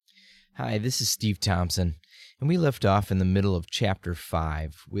Hi, this is Steve Thompson, and we left off in the middle of chapter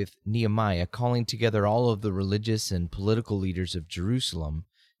 5 with Nehemiah calling together all of the religious and political leaders of Jerusalem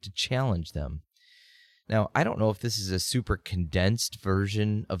to challenge them. Now, I don't know if this is a super condensed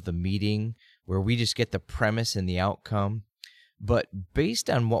version of the meeting where we just get the premise and the outcome, but based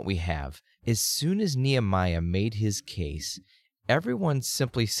on what we have, as soon as Nehemiah made his case, everyone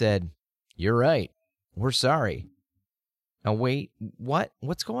simply said, "You're right. We're sorry." Now, wait, what?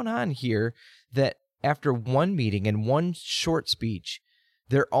 What's going on here that after one meeting and one short speech,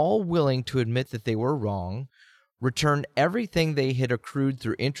 they're all willing to admit that they were wrong, return everything they had accrued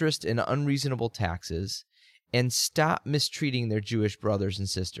through interest and unreasonable taxes, and stop mistreating their Jewish brothers and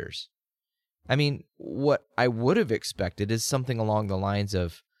sisters? I mean, what I would have expected is something along the lines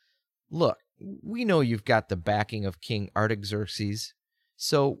of, "Look, we know you've got the backing of King Artaxerxes,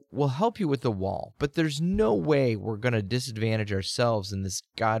 so we'll help you with the wall, but there's no way we're going to disadvantage ourselves in this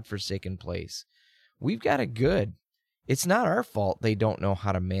godforsaken place. We've got it good. It's not our fault they don't know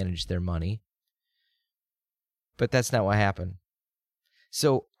how to manage their money." But that's not what happened.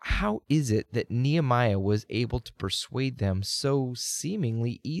 So how is it that Nehemiah was able to persuade them so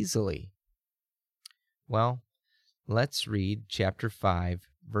seemingly easily? Well, let's read chapter 5,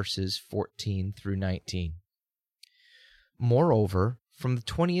 verses 14 through 19. "Moreover, from the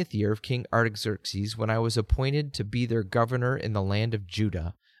 20th year of King Artaxerxes, when I was appointed to be their governor in the land of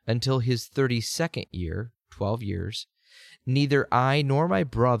Judah, until his 32nd year, 12 years, neither I nor my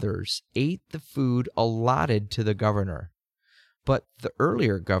brothers ate the food allotted to the governor. But the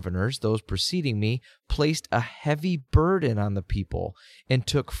earlier governors, those preceding me, placed a heavy burden on the people and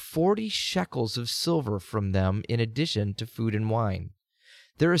took 40 shekels of silver from them in addition to food and wine.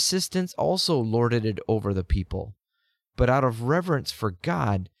 Their assistants also lorded it over the people. But out of reverence for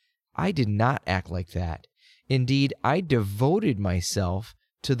God, I did not act like that. Indeed, I devoted myself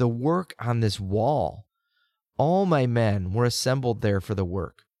to the work on this wall. All my men were assembled there for the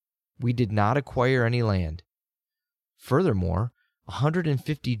work. We did not acquire any land. Furthermore,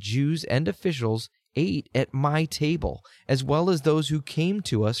 150 Jews and officials ate at my table, as well as those who came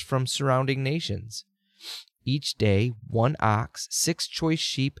to us from surrounding nations. Each day 1 ox, 6 choice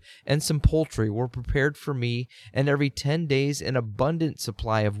sheep, and some poultry were prepared for me, and every 10 days an abundant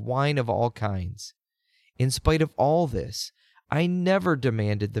supply of wine of all kinds. In spite of all this, I never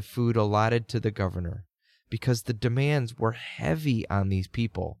demanded the food allotted to the governor, because the demands were heavy on these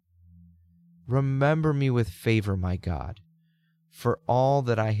people. Remember me with favor, my God, for all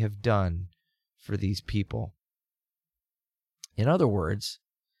that I have done for these people." In other words,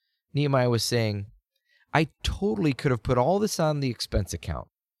 Nehemiah was saying, I totally could have put all this on the expense account,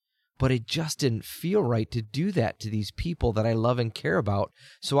 but it just didn't feel right to do that to these people that I love and care about,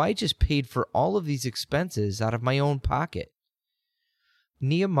 so I just paid for all of these expenses out of my own pocket.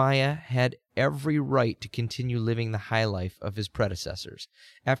 Nehemiah had every right to continue living the high life of his predecessors.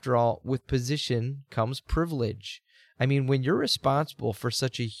 After all, with position comes privilege. I mean, when you're responsible for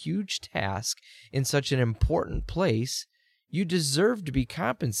such a huge task in such an important place, you deserve to be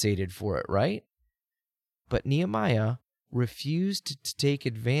compensated for it, right? But Nehemiah refused to take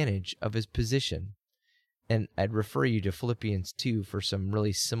advantage of his position. And I'd refer you to Philippians 2 for some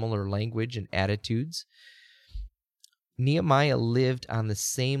really similar language and attitudes. Nehemiah lived on the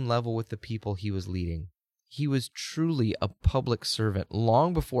same level with the people he was leading. He was truly a public servant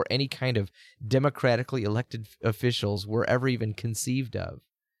long before any kind of democratically elected officials were ever even conceived of.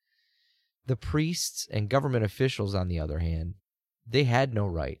 The priests and government officials, on the other hand, they had no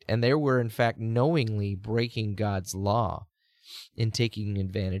right, and they were in fact knowingly breaking God's law in taking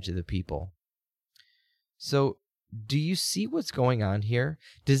advantage of the people. So, do you see what's going on here?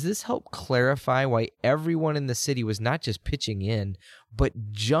 Does this help clarify why everyone in the city was not just pitching in,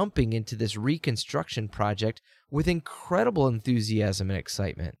 but jumping into this reconstruction project with incredible enthusiasm and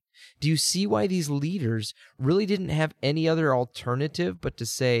excitement? Do you see why these leaders really didn't have any other alternative but to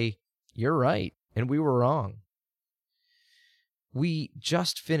say, "You're right, and we were wrong"? We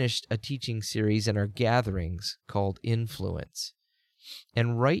just finished a teaching series in our gatherings called Influence.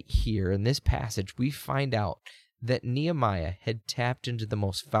 And right here in this passage, we find out that Nehemiah had tapped into the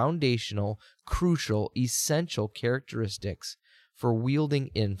most foundational, crucial, essential characteristics for wielding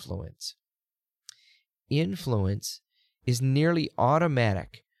influence. Influence is nearly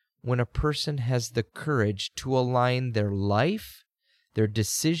automatic when a person has the courage to align their life, their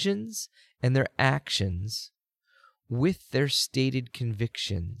decisions, and their actions with their stated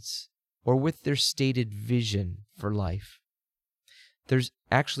convictions or with their stated vision for life. There's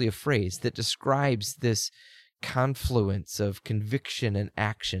actually a phrase that describes this confluence of conviction and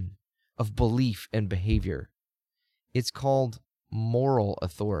action, of belief and behavior. It's called moral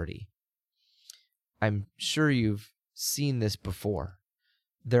authority. I'm sure you've seen this before.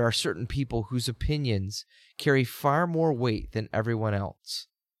 There are certain people whose opinions carry far more weight than everyone else.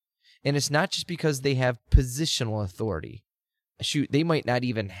 And it's not just because they have positional authority. Shoot, they might not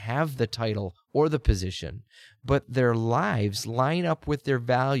even have the title or the position, but their lives line up with their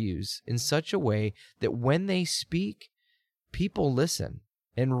values in such a way that when they speak, people listen,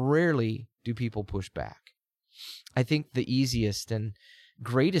 and rarely do people push back. I think the easiest and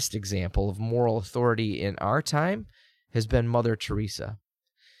greatest example of moral authority in our time has been Mother Teresa.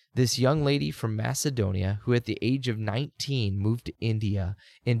 This young lady from Macedonia who at the age of 19 moved to India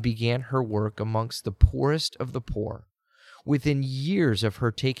and began her work amongst the poorest of the poor. Within years of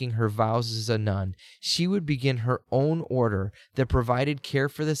her taking her vows as a nun, she would begin her own order that provided care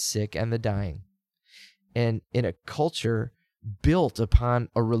for the sick and the dying. And in a culture built upon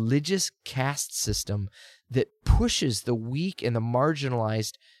a religious caste system that pushes the weak and the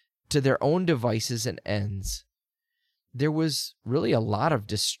marginalized to their own devices and ends, there was really a lot of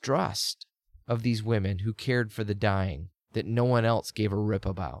distrust of these women who cared for the dying that no one else gave a rip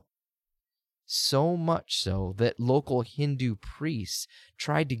about. So much so that local Hindu priests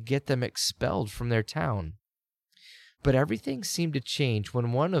tried to get them expelled from their town. But everything seemed to change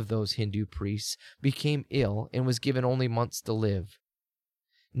when one of those Hindu priests became ill and was given only months to live.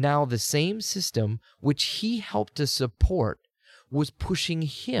 Now the same system which he helped to support was pushing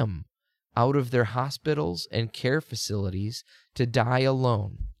him out of their hospitals and care facilities to die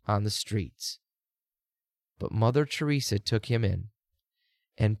alone on the streets. But Mother Teresa took him in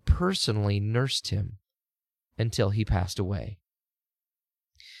and personally nursed him until he passed away.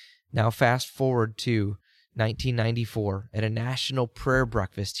 Now fast forward to 1994 at a national prayer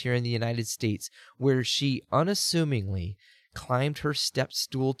breakfast here in the United States, where she unassumingly climbed her step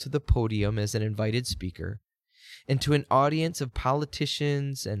stool to the podium as an invited speaker, and to an audience of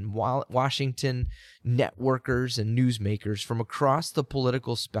politicians and Washington networkers and newsmakers from across the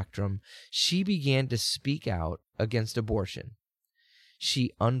political spectrum, she began to speak out against abortion.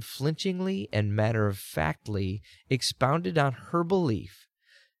 She unflinchingly and matter-of-factly expounded on her belief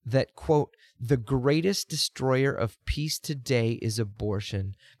that, quote, the greatest destroyer of peace today is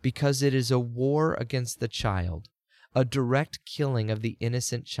abortion because it is a war against the child, a direct killing of the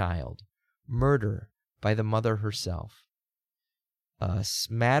innocent child, murder by the mother herself. A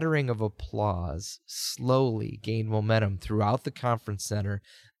smattering of applause slowly gained momentum throughout the conference center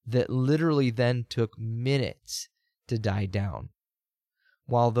that literally then took minutes to die down,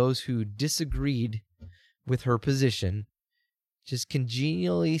 while those who disagreed with her position just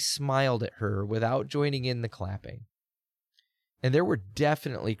congenially smiled at her without joining in the clapping. And there were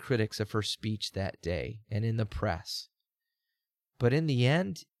definitely critics of her speech that day and in the press. But in the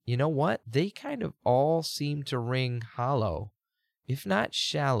end, you know what? They kind of all seemed to ring hollow, if not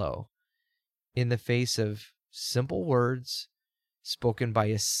shallow, in the face of simple words spoken by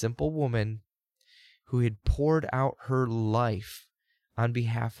a simple woman who had poured out her life on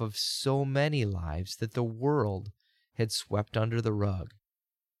behalf of so many lives that the world had swept under the rug.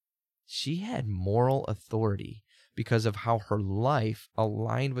 She had moral authority because of how her life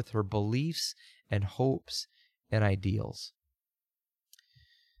aligned with her beliefs and hopes and ideals.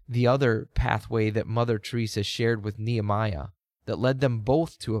 The other pathway that Mother Teresa shared with Nehemiah that led them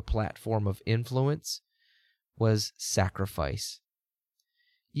both to a platform of influence was sacrifice.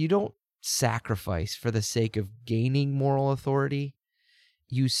 You don't sacrifice for the sake of gaining moral authority.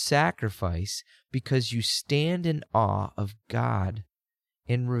 You sacrifice because you stand in awe of God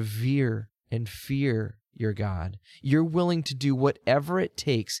and revere and fear your God. You're willing to do whatever it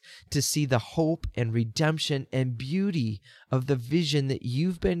takes to see the hope and redemption and beauty of the vision that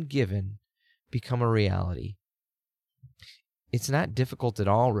you've been given become a reality. It's not difficult at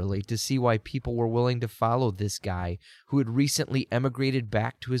all, really, to see why people were willing to follow this guy who had recently emigrated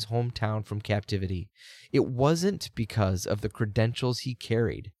back to his hometown from captivity. It wasn't because of the credentials he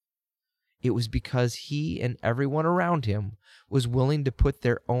carried. It was because he and everyone around him was willing to put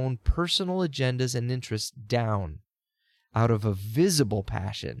their own personal agendas and interests down out of a visible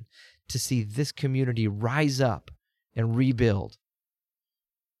passion to see this community rise up and rebuild.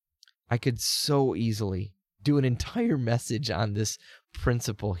 I could so easily do an entire message on this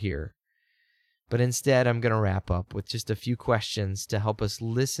principle here, but instead I'm going to wrap up with just a few questions to help us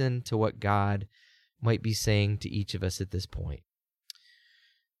listen to what God might be saying to each of us at this point.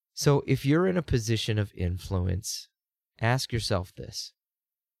 So if you're in a position of influence, ask yourself this: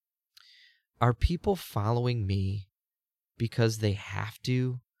 are people following me because they have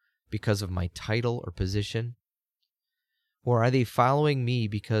to, because of my title or position? Or are they following me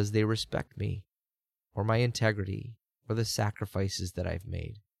because they respect me, or my integrity, or the sacrifices that I've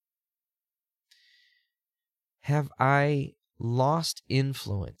made? Have I lost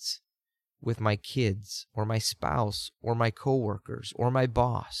influence with my kids or my spouse or my coworkers or my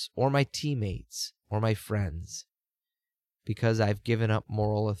boss or my teammates or my friends because I've given up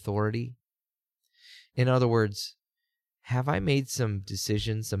moral authority? In other words, have I made some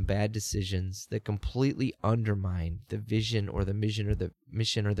decisions, some bad decisions that completely undermine the vision or the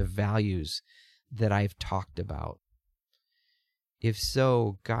mission or the values that I've talked about? If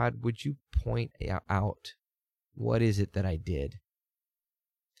so, God, would you point out what is it that I did?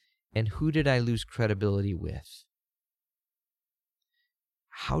 And who did I lose credibility with?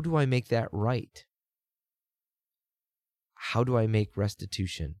 How do I make that right? How do I make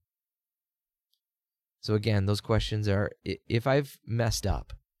restitution? So again, those questions are, if I've messed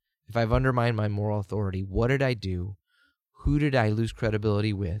up, if I've undermined my moral authority, what did I do? Who did I lose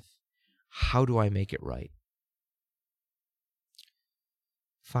credibility with? How do I make it right?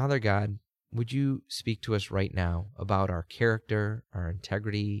 Father God, would you speak to us right now about our character, our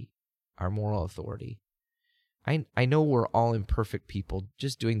integrity, our moral authority? I know we're all imperfect people,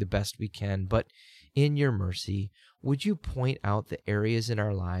 just doing the best we can, but in your mercy, would you point out the areas in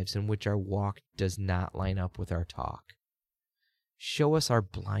our lives in which our walk does not line up with our talk? Show us our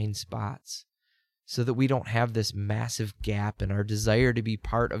blind spots so that we don't have this massive gap in our desire to be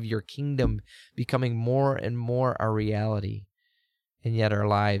part of your kingdom becoming more and more our reality, and yet our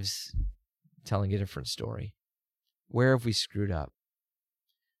lives telling a different story. Where have we screwed up?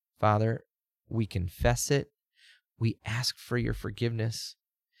 Father, we confess it. We ask for your forgiveness,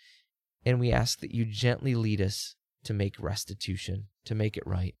 and we ask that you gently lead us to make restitution, to make it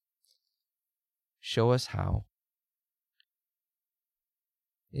right. Show us how.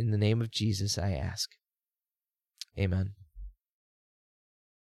 In the name of Jesus, I ask. Amen.